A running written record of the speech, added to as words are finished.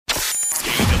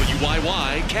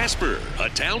KYY Casper, a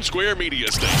Town Square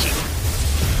media station.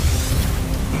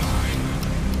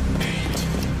 9,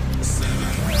 8, 7.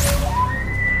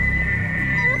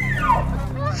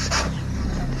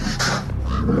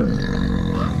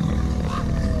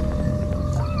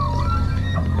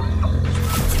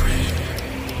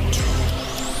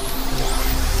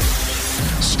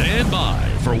 Stand by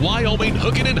for Wyoming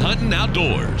Hooking and Hunting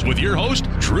Outdoors with your host,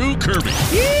 Drew Kirby.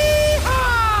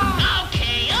 Yeehaw!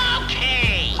 Okay.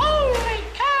 Holy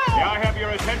cow! May I have your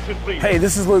attention, please? Hey,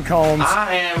 this is Luke Combs.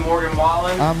 I am Morgan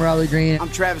Wallen. I'm Riley Green. I'm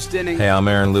Travis Denning. Hey, I'm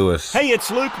Aaron Lewis. Hey, it's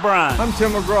Luke Bryan. I'm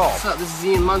Tim McGraw. What's up? This is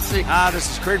Ian Munsick.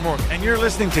 This is Craig Morgan. And you're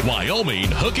listening to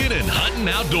Wyoming Hooking and Hunting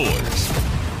Outdoors.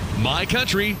 My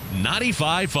Country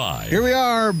 95.5. Here we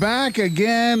are back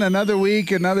again, another week,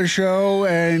 another show.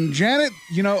 And Janet,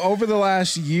 over the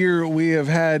last year, we have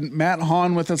had Matt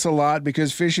Hahn with us a lot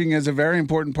because fishing is a very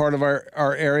important part of our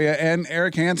area. And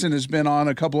Eric Hansen has been on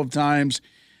a couple of times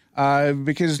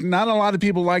because not a lot of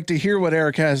people like to hear what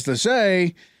Eric has to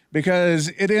say because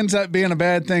it ends up being a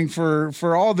bad thing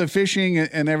for all the fishing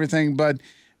and everything. But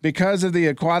because of the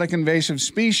aquatic invasive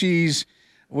species,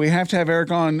 we have to have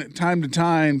Eric on time to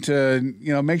time to,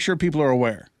 make sure people are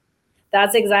aware.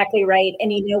 That's exactly right. And,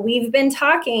 we've been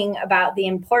talking about the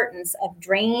importance of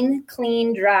drain,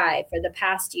 clean, dry for the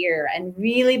past year and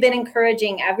really been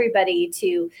encouraging everybody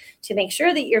to make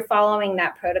sure that you're following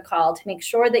that protocol, to make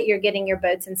sure that you're getting your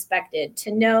boats inspected,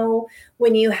 to know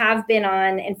when you have been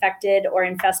on infected or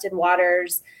infested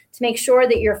waters, to make sure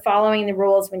that you're following the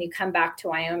rules when you come back to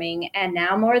Wyoming. And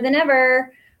now more than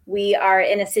ever, we are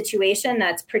in a situation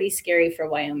that's pretty scary for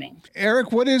Wyoming.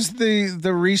 Eric, what is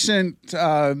the recent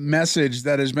message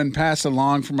that has been passed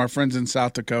along from our friends in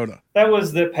South Dakota? That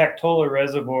was that Pactola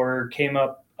Reservoir came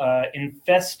up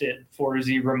infested for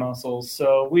zebra mussels.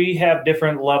 So we have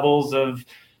different levels of,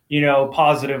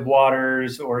 positive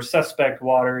waters or suspect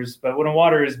waters. But when a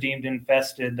water is deemed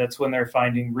infested, that's when they're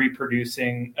finding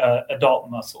reproducing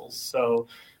adult mussels. So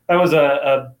that was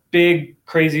a big,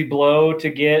 crazy blow to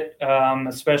get,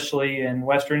 especially in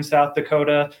western South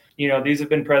Dakota. These have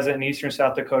been present in eastern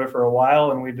South Dakota for a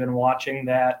while, and we've been watching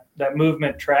that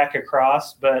movement track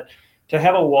across. But to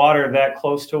have a water that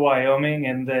close to Wyoming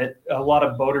and that a lot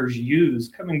of boaters use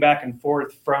coming back and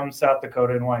forth from South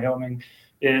Dakota and Wyoming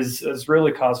is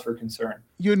really cause for concern.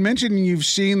 You had mentioned you've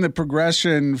seen the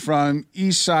progression from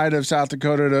east side of South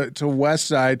Dakota to west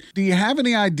side. Do you have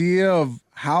any idea of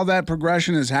how that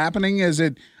progression is happening? Is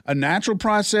it a natural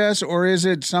process or is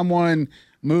it someone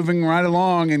moving right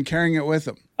along and carrying it with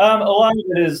them? A lot of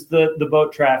it is the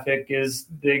boat traffic is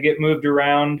they get moved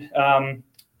around.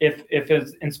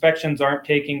 If inspections aren't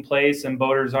taking place and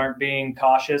boaters aren't being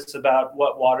cautious about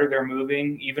what water they're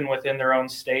moving, even within their own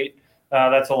state,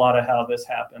 that's a lot of how this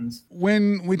happens.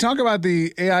 When we talk about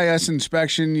the AIS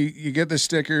inspection, you get the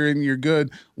sticker and you're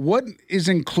good. What is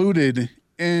included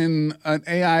in an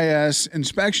AIS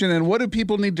inspection, and what do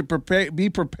people need to be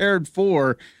prepared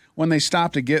for when they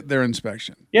stop to get their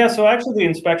inspection? Yeah, so actually the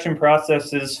inspection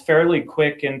process is fairly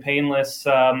quick and painless,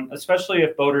 especially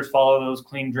if boaters follow those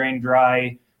clean, drain,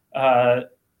 dry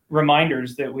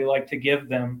reminders that we like to give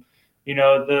them.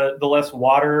 The less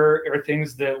water or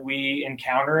things that we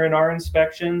encounter in our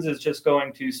inspections is just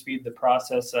going to speed the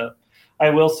process up. I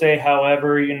will say,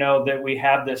 however, that we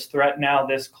have this threat now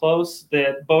this close,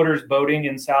 that boaters boating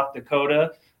in South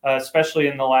Dakota, especially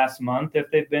in the last month, if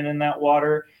they've been in that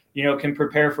water, can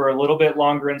prepare for a little bit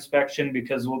longer inspection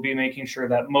because we'll be making sure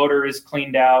that motor is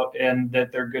cleaned out and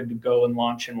that they're good to go and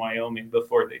launch in Wyoming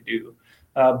before they do.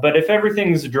 But if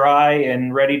everything's dry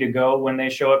and ready to go when they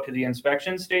show up to the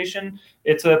inspection station,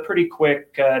 it's a pretty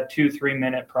quick 2-3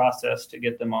 minute process to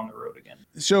get them on the road again.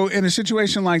 So in a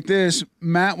situation like this,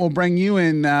 Matt will bring you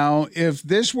in now. If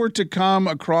this were to come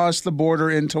across the border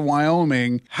into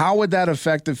Wyoming, how would that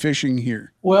affect the fishing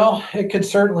here? Well, it could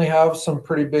certainly have some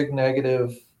pretty big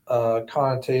negative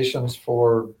connotations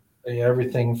for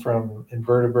everything from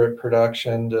invertebrate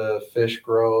production to fish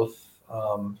growth.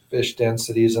 Fish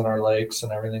densities in our lakes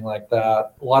and everything like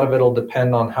that. A lot of it will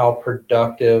depend on how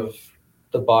productive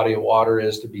the body of water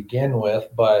is to begin with,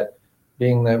 but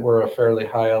being that we're a fairly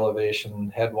high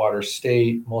elevation headwater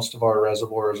state, most of our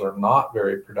reservoirs are not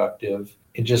very productive.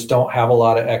 It just don't have a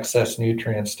lot of excess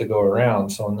nutrients to go around.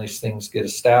 So when these things get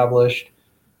established,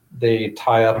 they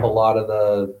tie up a lot of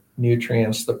the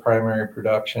nutrients. The primary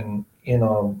production in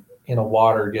a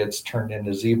water gets turned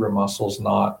into zebra mussels,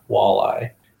 not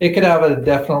walleye. It could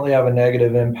definitely have a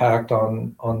negative impact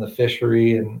on the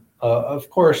fishery. And of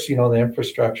course, the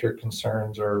infrastructure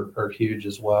concerns are huge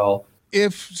as well.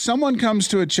 If someone comes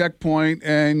to a checkpoint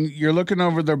and you're looking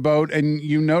over their boat and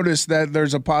you notice that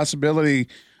there's a possibility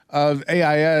of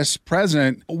AIS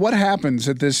present. What happens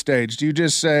at this stage? Do you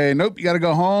just say, nope, you got to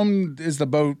go home? Is the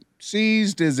boat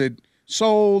seized? Is it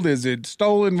sold? Is it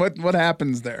stolen? What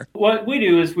happens there? What we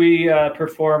do is we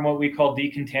perform what we call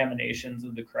decontaminations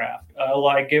of the craft.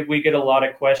 We get a lot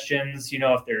of questions,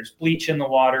 if there's bleach in the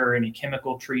water or any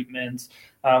chemical treatments.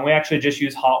 We actually just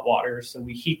use hot water. So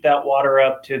we heat that water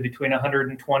up to between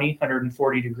 120,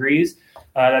 140 degrees.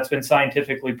 That's been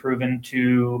scientifically proven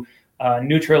to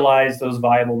neutralize those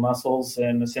viable mussels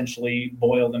and essentially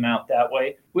boil them out that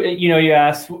way. You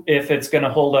ask if it's going to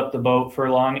hold up the boat for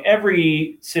long.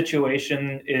 Every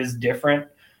situation is different.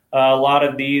 A lot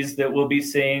of these that we'll be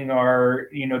seeing are,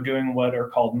 doing what are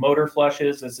called motor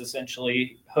flushes. It's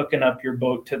essentially hooking up your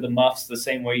boat to the muffs the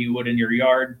same way you would in your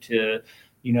yard to,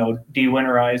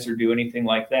 de-winterize or do anything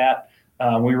like that.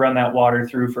 We run that water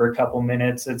through for a couple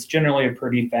minutes. It's generally a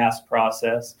pretty fast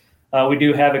process. We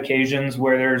do have occasions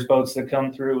where there's boats that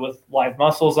come through with live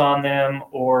mussels on them,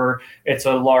 or it's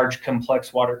a large,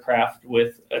 complex watercraft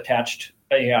with attached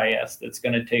AIS that's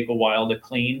going to take a while to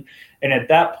clean. And at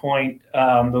that point,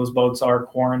 those boats are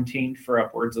quarantined for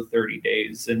upwards of 30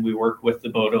 days, and we work with the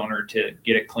boat owner to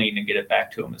get it clean and get it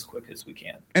back to them as quick as we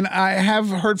can. And I have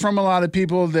heard from a lot of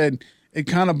people that it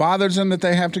kind of bothers them that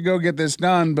they have to go get this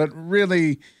done, but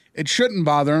really it shouldn't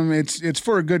bother them. It's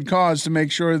for a good cause to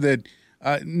make sure that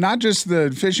not just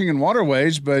the fishing and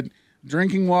waterways, but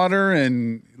drinking water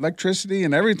and electricity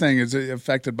and everything is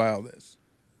affected by all this.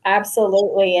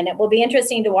 Absolutely. And it will be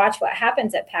interesting to watch what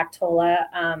happens at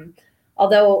Pactola.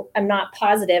 Although I'm not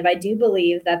positive, I do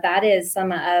believe that is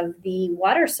some of the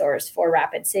water source for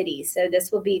Rapid City. So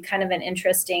this will be kind of an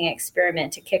interesting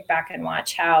experiment to kick back and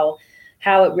watch how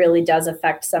it really does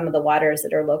affect some of the waters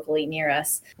that are locally near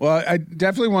us. Well, I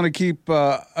definitely want to keep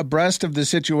abreast of the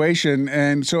situation.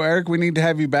 And so, Eric, we need to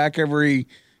have you back every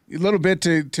little bit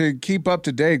to keep up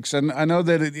to date. And I know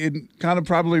that it kind of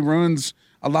probably ruins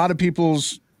a lot of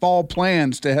people's fall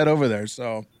plans to head over there.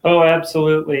 So. Oh,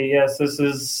 absolutely. Yes, this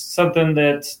is something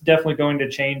that's definitely going to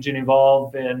change and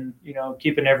evolve. And,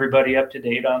 keeping everybody up to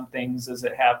date on things as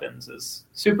it happens is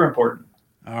super important.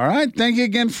 All right. Thank you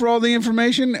again for all the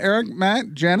information. Eric,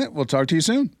 Matt, Janet, we'll talk to you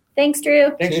soon. Thanks,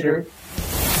 Drew. Thanks, Drew.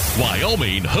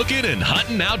 Wyoming Hooking and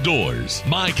Hunting Outdoors.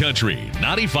 My Country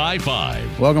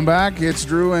 95.5. Welcome back. It's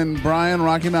Drew and Brian,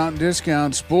 Rocky Mountain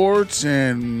Discount Sports,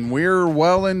 and we're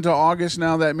well into August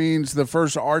now. That means the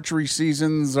first archery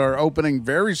seasons are opening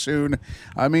very soon.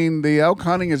 I mean, the elk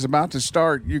hunting is about to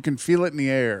start. You can feel it in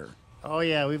the air. Oh,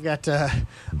 yeah, we've got,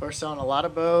 we're selling a lot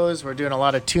of bows. We're doing a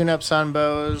lot of tune-ups on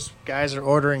bows. Guys are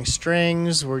ordering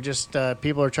strings. We're just,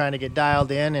 people are trying to get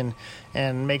dialed in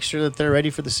and make sure that they're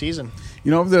ready for the season.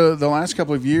 The last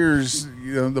couple of years,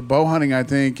 the bow hunting, I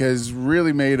think, has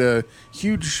really made a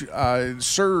huge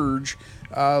surge.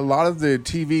 A lot of the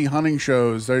TV hunting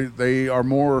shows, they are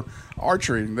more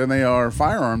archery than they are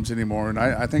firearms anymore. And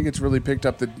I think it's really picked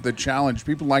up the challenge.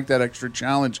 People like that extra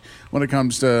challenge when it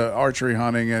comes to archery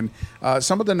hunting. And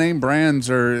some of the name brands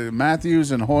are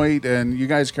Matthews and Hoyt, and you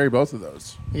guys carry both of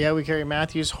those. Yeah, we carry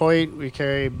Matthews, Hoyt. We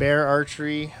carry Bear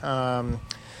Archery.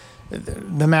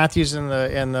 The Matthews and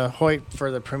the Hoyt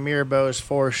for the premier bows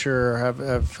for sure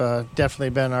have definitely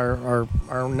been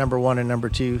our number one and number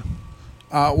two.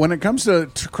 When it comes to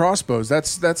crossbows,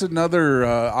 that's another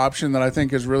option that I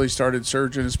think has really started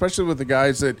surging, especially with the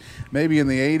guys that maybe in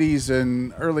the 80s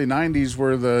and early 90s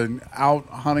were the out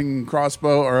hunting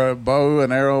crossbow or a bow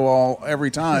and arrow every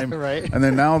time. Right. And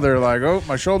then now they're like, oh,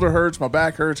 my shoulder hurts, my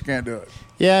back hurts, can't do it.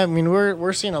 Yeah, I mean,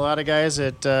 we're seeing a lot of guys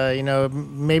that,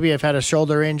 maybe have had a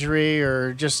shoulder injury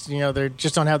or just, they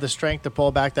just don't have the strength to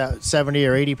pull back that 70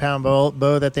 or 80-pound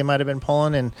bow that they might have been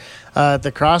pulling. And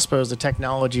the crossbows, the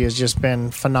technology has just been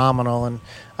phenomenal.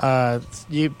 And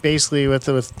you basically, with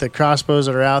the crossbows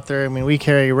that are out there, I mean, we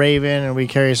carry Raven and we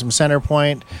carry some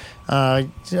Centerpoint,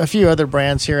 a few other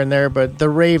brands here and there, but the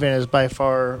Raven is by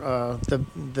far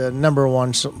the number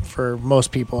one for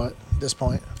most people at this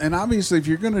point. And obviously, if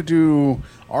you're going to do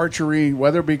archery,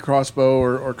 whether it be crossbow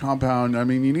or compound, I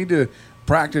mean, you need to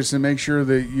practice and make sure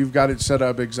that you've got it set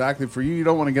up exactly for you. You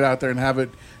don't want to get out there and have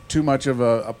it too much of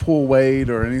a pull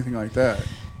weight or anything like that.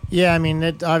 Yeah, I mean,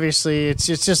 it's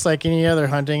just like any other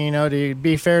hunting, to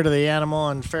be fair to the animal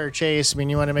and fair chase. I mean,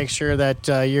 you want to make sure that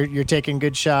you're taking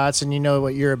good shots and you know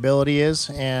what your ability is.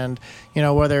 And,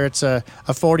 whether it's a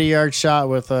 40-yard shot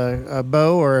with a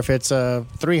bow or if it's a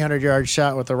 300-yard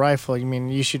shot with a rifle, I mean,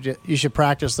 you should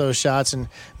practice those shots and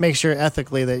make sure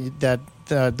ethically that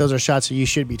those are shots that you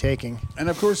should be taking. And,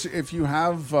 of course, if you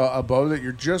have a bow that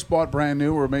you're just bought brand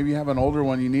new or maybe you have an older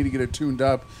one, you need to get it tuned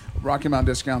up. Rocky Mountain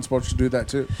Discount Sports to do that,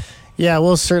 too. Yeah,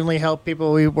 we'll certainly help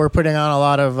people. We're putting on a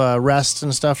lot of rests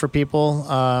and stuff for people.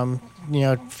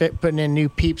 Putting in new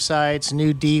peep sights,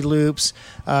 new D loops,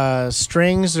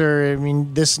 strings.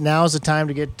 This now is the time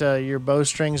to get your bow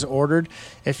strings ordered.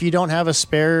 If you don't have a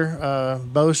spare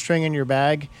bowstring in your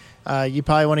bag, you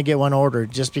probably want to get one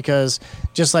ordered, just because,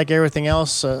 just like everything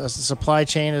else, the supply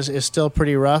chain is still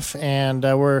pretty rough, and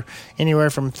we're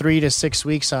anywhere from 3 to 6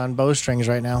 weeks on bowstrings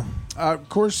right now. Of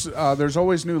course, there's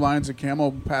always new lines of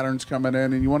camo patterns coming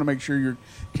in, and you want to make sure you're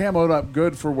camoed up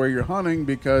good for where you're hunting,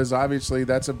 because obviously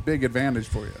that's a big advantage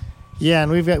for you. Yeah,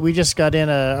 and we just got in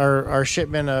our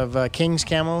shipment of King's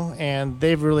camo, and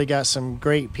they've really got some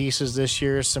great pieces this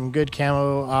year, some good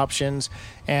camo options,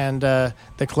 and the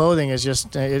clothing is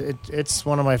just it's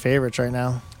one of my favorites right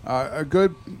now. A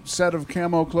good set of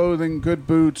camo clothing, good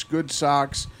boots, good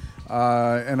socks,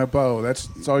 and a bow.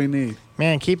 That's all you need.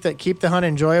 Man, keep the hunt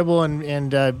enjoyable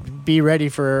and be ready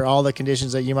for all the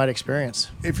conditions that you might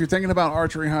experience. If you're thinking about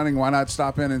archery hunting, why not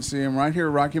stop in and see them right here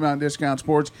at Rocky Mountain Discount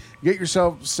Sports? Get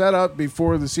yourself set up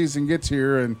before the season gets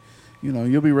here, and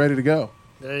you'll be ready to go.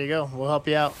 There you go. We'll help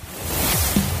you out.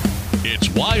 It's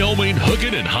Wyoming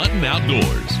Hooking and Hunting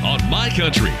Outdoors on My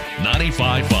Country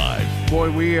 95.5. Boy,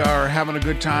 we are having a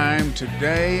good time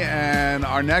today, and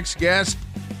our next guest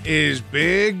is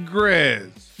Big Grizz.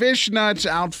 Fish Nuts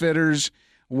Outfitters,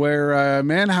 where,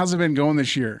 man, how's it been going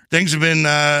this year? Things have been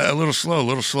a little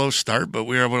slow start, but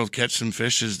we were able to catch some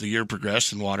fish as the year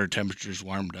progressed and water temperatures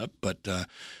warmed up. But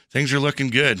things are looking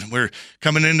good. We're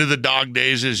coming into the dog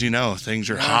days, as you know.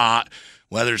 Things are hot.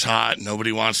 Weather's hot.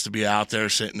 Nobody wants to be out there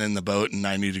sitting in the boat in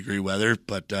 90-degree weather.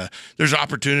 But there's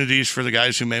opportunities for the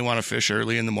guys who may want to fish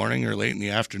early in the morning or late in the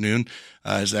afternoon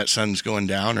as that sun's going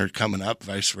down or coming up,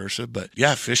 vice versa. But,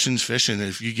 yeah, fishing's fishing.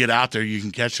 If you get out there, you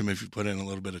can catch them if you put in a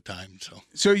little bit of time.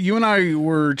 So you and I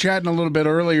were chatting a little bit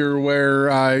earlier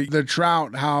where the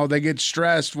trout, how they get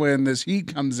stressed when this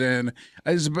heat comes in.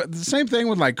 Is the same thing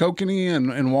with like kokanee and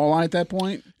walleye at that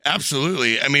point?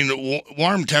 Absolutely. I mean,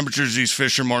 warm temperatures, these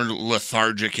fish are more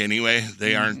lethargic anyway.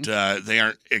 They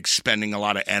aren't expending a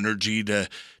lot of energy to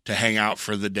hang out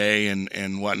for the day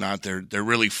and whatnot. They're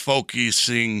really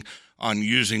focusing on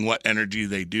using what energy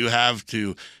they do have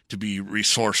to be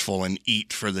resourceful and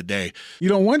eat for the day.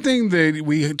 One thing that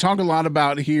we talk a lot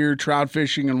about here, trout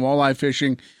fishing and walleye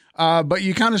fishing, but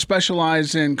you kind of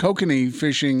specialize in kokanee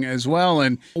fishing as well.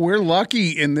 And we're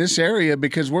lucky in this area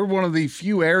because we're one of the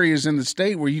few areas in the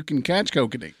state where you can catch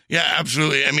kokanee. Yeah,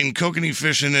 absolutely. I mean, kokanee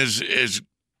fishing is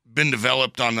been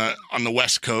developed on the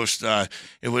West Coast.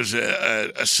 It was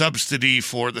a subsidy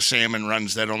for the salmon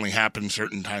runs that only happen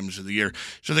certain times of the year.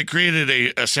 So they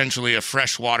created essentially a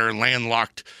freshwater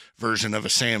landlocked version of a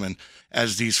salmon.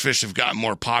 As these fish have gotten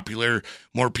more popular,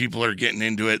 more people are getting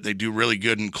into it. They do really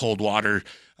good in cold water,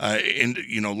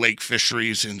 lake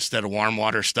fisheries instead of warm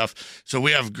water stuff. So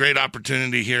we have great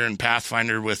opportunity here in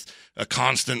Pathfinder with a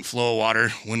constant flow of water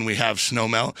when we have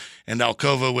snowmelt, and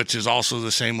Alcova, which is also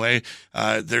the same way.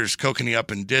 There's kokanee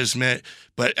up in Dismit,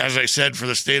 but as I said, for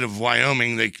the state of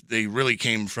Wyoming, they really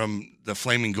came from the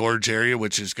Flaming Gorge area,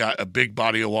 which has got a big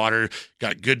body of water,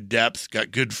 got good depth,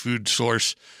 got good food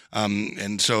source.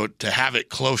 And so to have it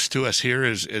close to us here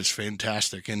is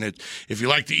fantastic. And if you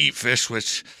like to eat fish,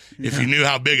 which if you knew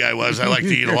how big I was, I like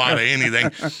to eat a lot of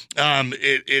anything.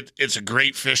 It's a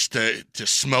great fish to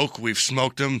smoke. We've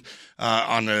smoked them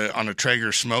on a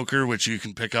Traeger smoker, which you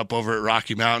can pick up over at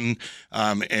Rocky Mountain.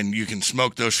 And you can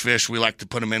smoke those fish. We like to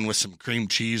put them in with some cream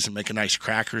cheese and make a nice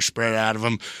cracker spread out of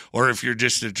them. Or if you're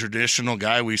just a traditional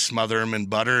guy, we smother them in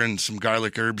butter and some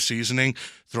garlic herb seasoning.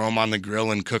 Throw them on the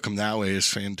grill and cook them that way is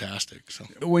fantastic. So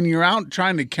when you're out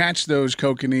trying to catch those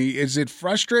kokanee, is it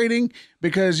frustrating?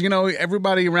 Because,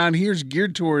 everybody around here is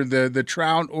geared toward the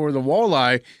trout or the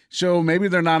walleye, so maybe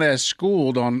they're not as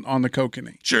schooled on the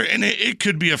kokanee. Sure, and it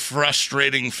could be a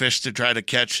frustrating fish to try to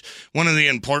catch. One of the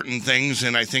important things,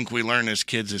 and I think we learn as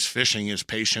kids is fishing, is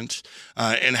patience.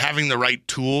 And having the right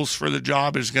tools for the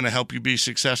job is going to help you be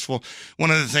successful.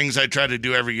 One of the things I try to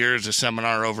do every year is a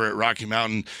seminar over at Rocky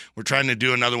Mountain. We're trying to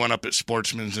do another one up at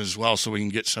Sportsman's as well so we can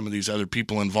get some of these other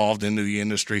people involved into the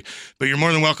industry. But you're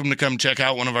more than welcome to come check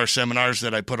out one of our seminars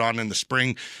that I put on in the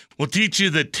spring. We'll teach you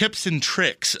the tips and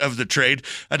tricks of the trade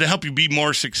to help you be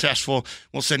more successful.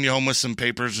 We'll send you home with some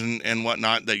papers and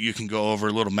whatnot that you can go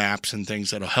over, little maps and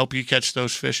things that'll help you catch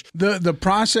those fish. The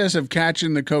process of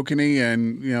catching the kokanee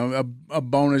and a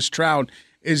bonus trout,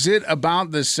 Is it about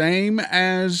the same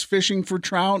as fishing for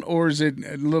trout, or is it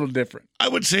a little different? I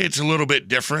would say it's a little bit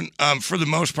different. For the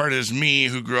most part, as me,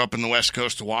 who grew up in the west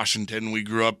coast of Washington, we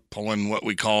grew up pulling what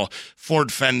we call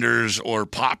Ford fenders or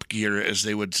pop gear, as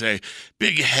they would say.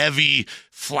 Big, heavy,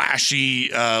 flashy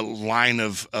line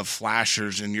of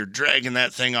flashers, and you're dragging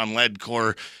that thing on lead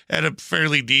core at a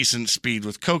fairly decent speed.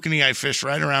 With kokanee, I fish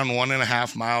right around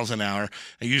 1.5 miles an hour.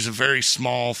 I use a very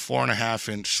small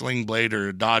 4.5-inch sling blade or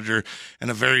a dodger,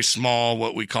 and a very small,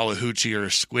 what we call a hoochie or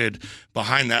a squid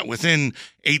behind that, within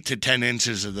 8 to 10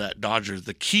 inches of that dodger.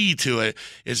 The key to it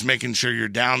is making sure you're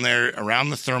down there around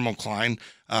the thermocline,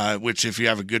 which if you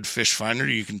have a good fish finder,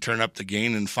 you can turn up the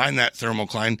gain and find that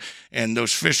thermocline, and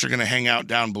those fish are going to hang out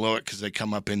down below it because they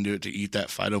come up into it to eat that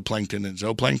phytoplankton and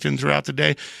zooplankton throughout the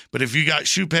day. But if you got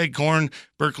shoepeg corn,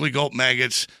 Berkeley gulp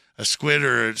maggots, a squid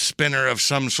or a spinner of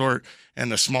some sort,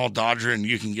 and a small dodger, and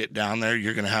you can get down there,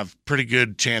 you're going to have pretty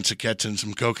good chance of catching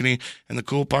some kokanee. And the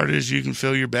cool part is you can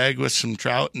fill your bag with some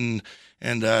trout and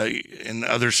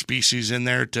other species in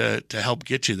there to help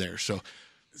get you there. So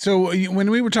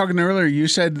when we were talking earlier, you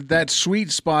said that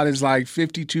sweet spot is like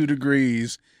 52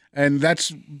 degrees, and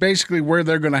that's basically where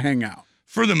they're going to hang out.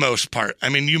 For the most part. I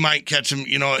mean, you might catch them,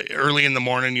 early in the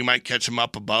morning, you might catch them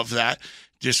up above that,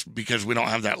 just because we don't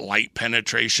have that light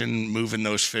penetration moving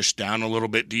those fish down a little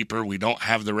bit deeper. We don't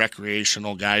have the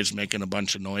recreational guys making a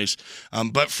bunch of noise.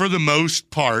 But for the most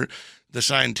part, the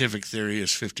scientific theory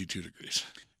is 52 degrees.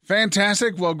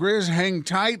 Fantastic. Well, Grizz, hang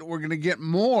tight. We're going to get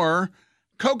more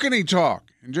kokanee talk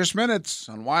in just minutes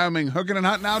on Wyoming Hooking and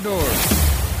Hunting Outdoors.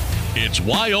 It's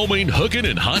Wyoming Hooking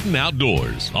and Hunting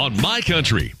Outdoors on My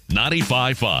Country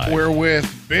 95.5. We're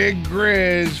with Big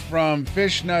Grizz from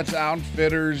Fish Nuts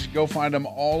Outfitters. Go find them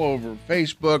all over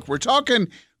Facebook. We're talking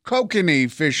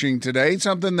kokanee fishing today,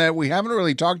 something that we haven't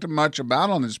really talked much about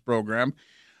on this program.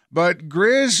 But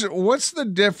Grizz, what's the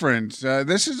difference?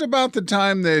 This is about the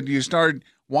time that you start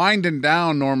winding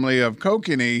down normally of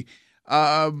kokanee,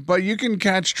 but you can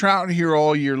catch trout here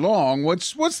all year long.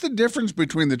 What's the difference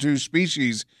between the two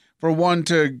species for one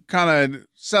to kind of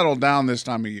settle down this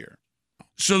time of year?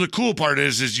 So the cool part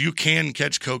is you can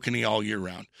catch kokanee all year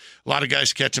round. A lot of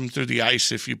guys catch them through the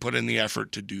ice if you put in the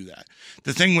effort to do that.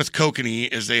 The thing with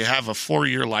kokanee is they have a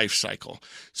 4-year life cycle.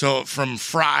 So from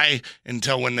fry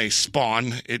until when they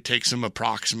spawn, it takes them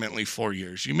approximately 4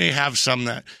 years. You may have some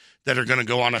that are going to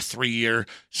go on a 3-year.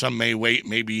 Some may wait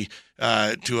maybe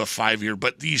to a 5-year.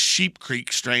 But these Sheep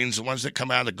Creek strains, the ones that come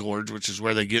out of the gorge, which is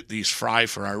where they get these fry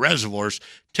for our reservoirs,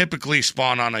 typically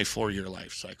spawn on a 4-year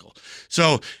life cycle.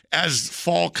 So as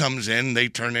fall comes in, they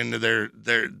turn into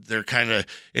their kind of,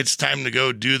 it's time to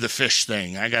go do the fish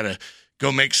thing. I got to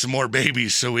go make some more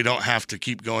babies so we don't have to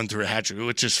keep going through a hatchery,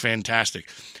 which is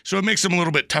fantastic. So it makes them a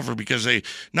little bit tougher because they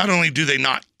not only do they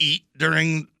not eat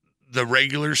during the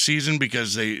regular season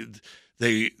because they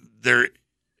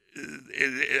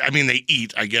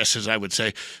eat, I guess, as I would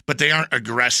say, but they aren't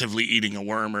aggressively eating a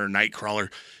worm or a night crawler.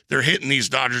 They're hitting these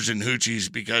dodgers and hoochies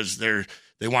because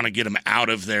they want to get them out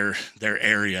of their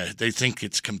area. They think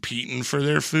it's competing for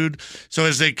their food. So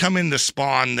as they come into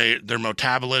spawn, their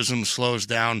metabolism slows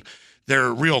down.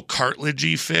 They're real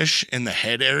cartilagey fish in the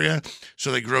head area,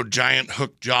 so they grow giant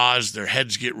hook jaws. Their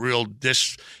heads get real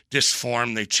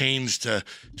disformed. They change to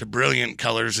brilliant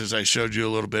colors, as I showed you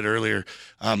a little bit earlier.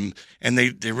 And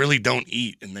they really don't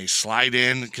eat, and they slide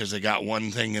in because they got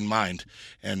one thing in mind,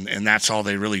 and that's all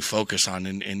they really focus on.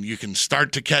 And you can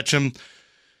start to catch them,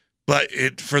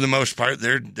 but for the most part,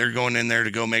 they're going in there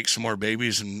to go make some more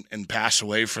babies and pass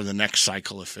away for the next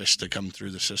cycle of fish to come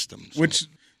through the system.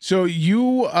 So you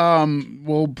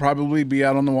will probably be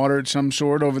out on the water at some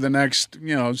sort over the next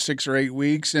 6 or 8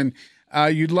 weeks, and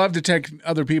you'd love to take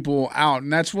other people out,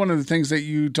 and that's one of the things that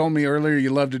you told me earlier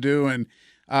you love to do, and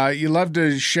you love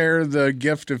to share the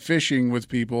gift of fishing with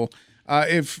people.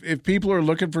 If people are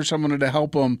looking for someone to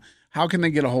help them, how can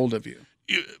they get a hold of you?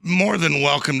 You're more than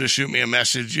welcome to shoot me a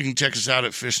message. You can check us out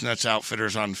at Fish Nuts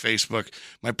Outfitters on Facebook.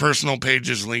 My personal page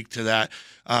is linked to that.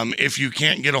 If you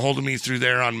can't get a hold of me through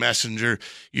there on Messenger,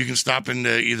 you can stop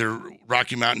into either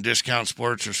Rocky Mountain Discount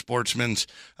Sports or Sportsman's,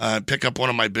 pick up one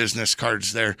of my business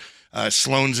cards there.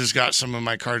 Sloan's has got some of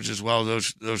my cards as well.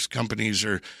 Those companies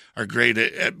are great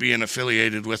at being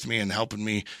affiliated with me and helping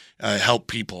me help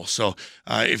people. So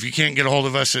if you can't get a hold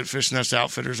of us at Fish Nuts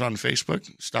Outfitters on Facebook,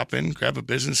 stop in, grab a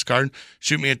business card,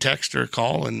 shoot me a text or a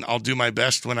call, and I'll do my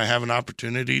best when I have an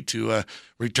opportunity to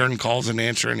return calls and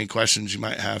answer any questions you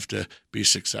might have to be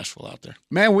successful out there.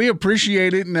 Man, we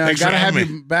appreciate it, and I got to have me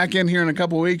you back in here in a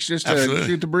couple of weeks just to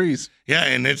shoot the breeze. Yeah,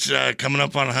 and it's coming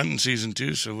up on hunting season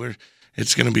too, so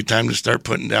it's going to be time to start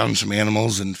putting down some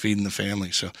animals and feeding the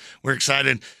family. So we're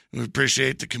excited. We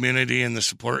appreciate the community and the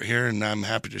support here, and I'm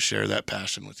happy to share that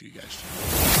passion with you guys.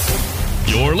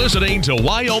 You're listening to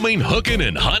Wyoming Hooking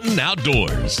and Hunting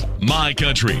Outdoors. My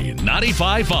Country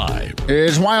 95.5.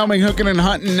 It's Wyoming Hooking and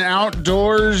Hunting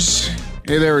Outdoors.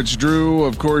 Hey there, it's Drew.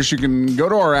 Of course, you can go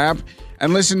to our app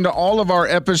and listen to all of our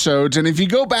episodes. And if you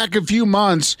go back a few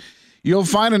months, you'll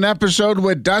find an episode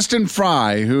with Dustin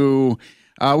Fry, who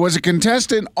was a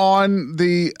contestant on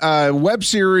the web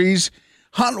series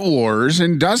Hunt Wars.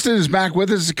 And Dustin is back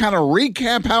with us to kind of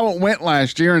recap how it went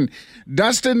last year. And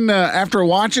Dustin, after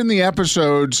watching the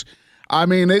episodes, I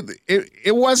mean,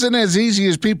 it wasn't as easy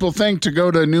as people think to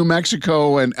go to New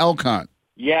Mexico and elk hunt.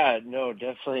 Yeah, no,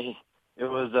 definitely. It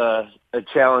was a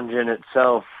challenge in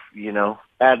itself, you know.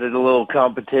 Added a little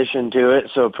competition to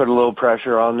it, so it put a little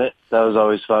pressure on it. That was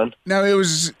always fun. Now, it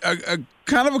was a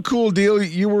kind of a cool deal.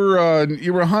 You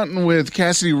were hunting with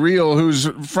Cassidy Reel, who's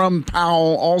from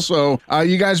Powell also.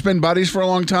 You guys been buddies for a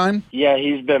long time? Yeah,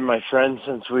 he's been my friend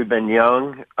since we've been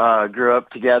young. Grew up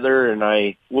together, and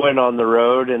I went on the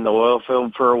road in the oil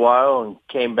field for a while and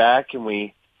came back, and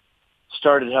we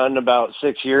started hunting about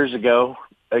 6 years ago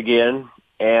again.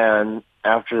 And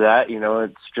after that, you know,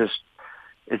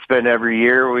 it's been every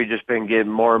year. We've just been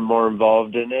getting more and more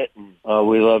involved in it. And,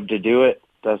 we love to do it.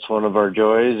 That's one of our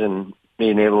joys, and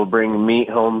being able to bring meat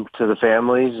home to the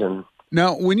families. And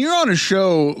now, when you're on a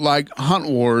show like Hunt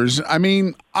Wars, I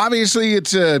mean, obviously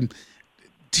it's a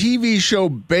TV show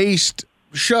based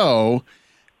show,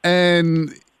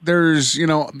 and there's, you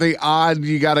know, the odd,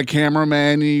 you got a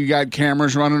cameraman, you got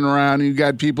cameras running around, you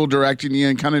got people directing you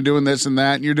and kind of doing this and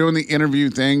that, and you're doing the interview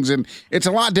things, and it's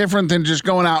a lot different than just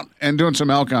going out and doing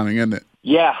some elk hunting, isn't it?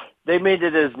 Yeah, they made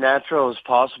it as natural as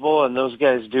possible, and those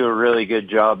guys do a really good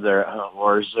job there at Hunt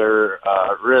Wars. They're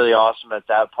really awesome at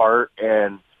that part,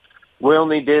 and we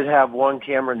only did have one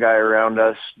camera guy around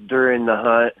us during the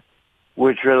hunt,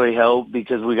 which really helped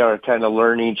because we got to kind of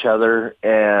learn each other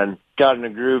and got in a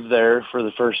groove there for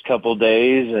the first couple of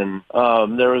days. And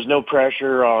there was no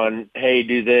pressure on, hey,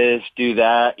 do this, do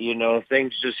that. You know,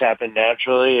 things just happen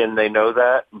naturally, and they know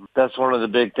that. That's one of the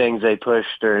big things they push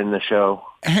during the show.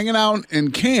 Hanging out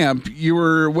in camp, you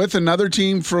were with another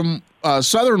team from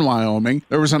southern Wyoming.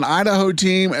 There was an Idaho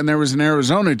team, and there was an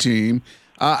Arizona team.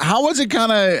 How was it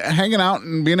kind of hanging out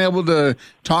and being able to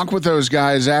talk with those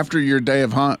guys after your day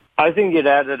of hunt? I think it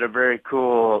added a very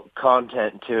cool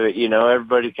content to it. You know,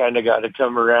 everybody kind of got to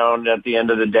come around at the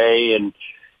end of the day. And,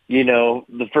 you know,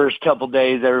 the first couple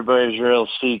days, everybody's real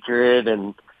secret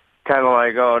and kind of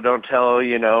like, oh, don't tell,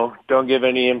 you know, don't give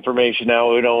any information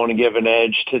out. We don't want to give an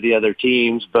edge to the other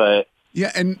teams. But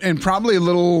yeah, and probably a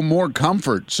little more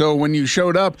comfort. So when you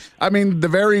showed up, I mean, the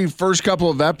very first couple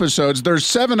of episodes, there's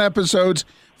 7 episodes.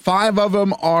 5 of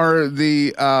them are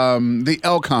the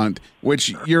elk hunt, which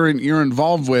you're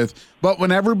involved with. But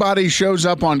when everybody shows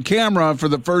up on camera for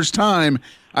the first time,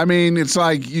 I mean, it's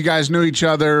like you guys knew each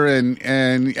other and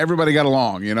everybody got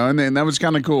along, you know, and that was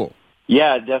kind of cool.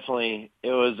 Yeah, definitely. It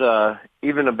was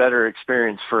even a better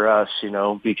experience for us, you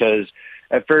know, because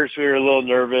at first we were a little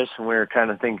nervous and we were kind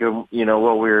of thinking, you know,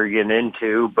 what we were getting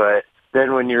into. But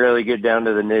then when you really get down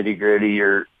to the nitty-gritty,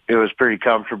 it was pretty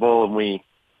comfortable, and we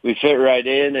fit right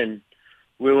in, and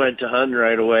we went to hunting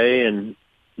right away, and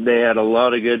they had a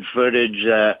lot of good footage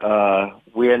that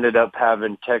we ended up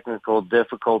having technical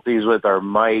difficulties with our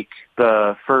mic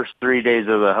the first 3 days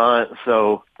of the hunt.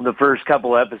 So the first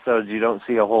couple episodes, you don't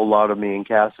see a whole lot of me and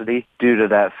Cassidy due to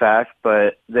that fact,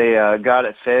 but they got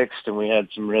it fixed, and we had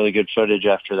some really good footage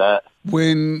after that.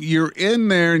 When you're in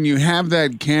there and you have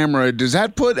that camera, does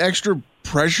that put extra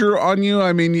pressure on you?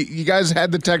 I mean, you guys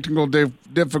had the technical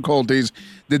difficulties.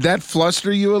 Did that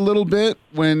fluster you a little bit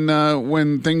when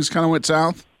things kind of went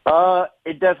south?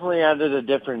 It definitely added a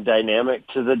different dynamic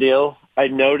to the deal. I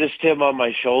noticed him on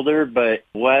my shoulder, but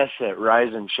Wes at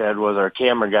Rise and Shed was our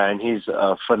camera guy, and he's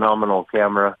a phenomenal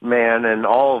camera man, and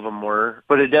all of them were.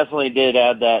 But it definitely did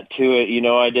add that to it. You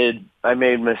know, I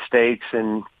made mistakes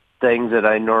and things that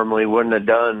I normally wouldn't have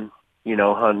done, you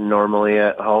know, hunting normally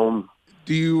at home.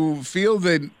 Do you feel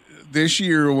that this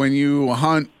year when you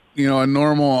hunt, you know, a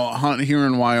normal hunt here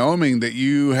in Wyoming, that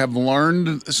you have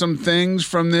learned some things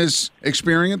from this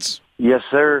experience? Yes,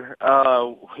 sir.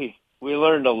 We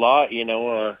learned a lot, you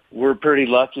know. We're pretty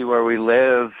lucky where we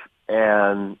live,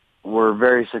 and we're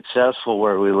very successful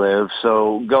where we live.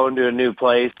 So going to a new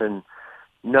place and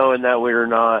knowing that we were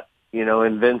not, you know,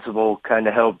 invincible kind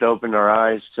of helped open our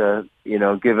eyes to, you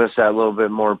know, give us that little bit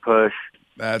more push.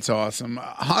 That's awesome.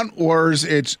 Hunt Wars,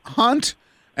 it's Hunt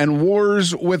and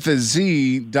Wars with a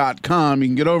Z.com. You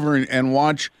can get over and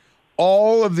watch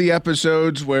all of the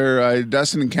episodes where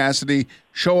Dustin and Cassidy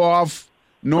show off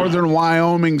Northern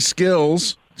Wyoming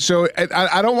skills. So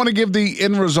I don't want to give the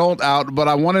end result out, but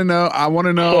I want to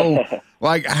know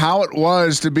like how it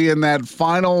was to be in that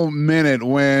final minute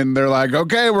when they're like,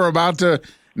 okay, we're about to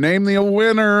name the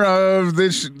winner of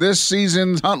this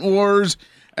season's Hunt Wars,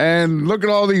 and look at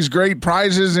all these great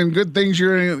prizes and good things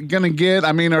you're going to get.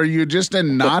 I mean, are you just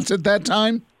in knots at that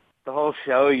time? The whole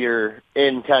show, you're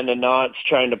in kind of knots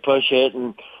trying to push it,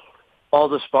 and all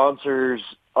the sponsors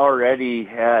already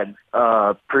had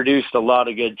produced a lot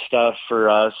of good stuff for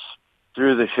us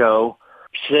through the show.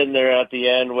 Sitting there at the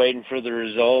end waiting for the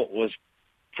result was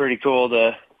pretty cool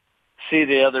to see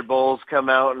the other bulls come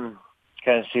out and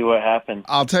kind of see what happened.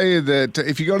 I'll tell you that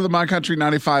if you go to the My Country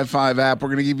 95.5 app, we're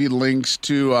going to give you links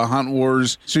to Hunt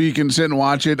Wars so you can sit and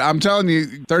watch it. I'm telling you,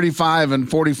 35 and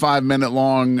 45-minute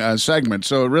long segments,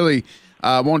 so it really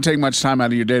won't take much time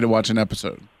out of your day to watch an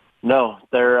episode. No,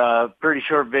 they're pretty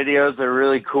short videos. They're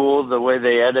really cool the way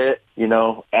they edit. You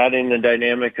know, adding the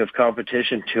dynamic of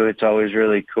competition to it's always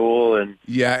really cool. And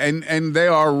yeah, and they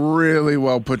are really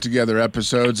well put together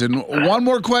episodes. And one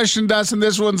more question, Dustin.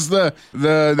 This one's the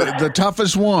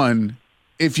toughest one.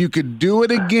 If you could do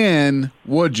it again,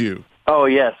 would you? Oh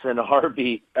yes, in a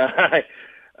heartbeat. I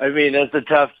mean, that's a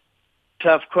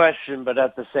tough question, but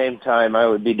at the same time, I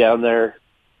would be down there.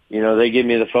 You know, they give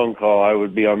me the phone call, I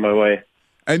would be on my way.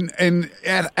 And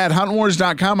at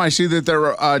huntwars.com, I see that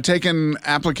they're taking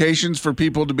applications for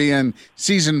people to be in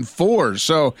season 4.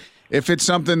 So if it's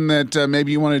something that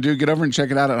maybe you want to do, get over and check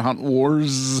it out at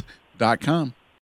huntwars.com.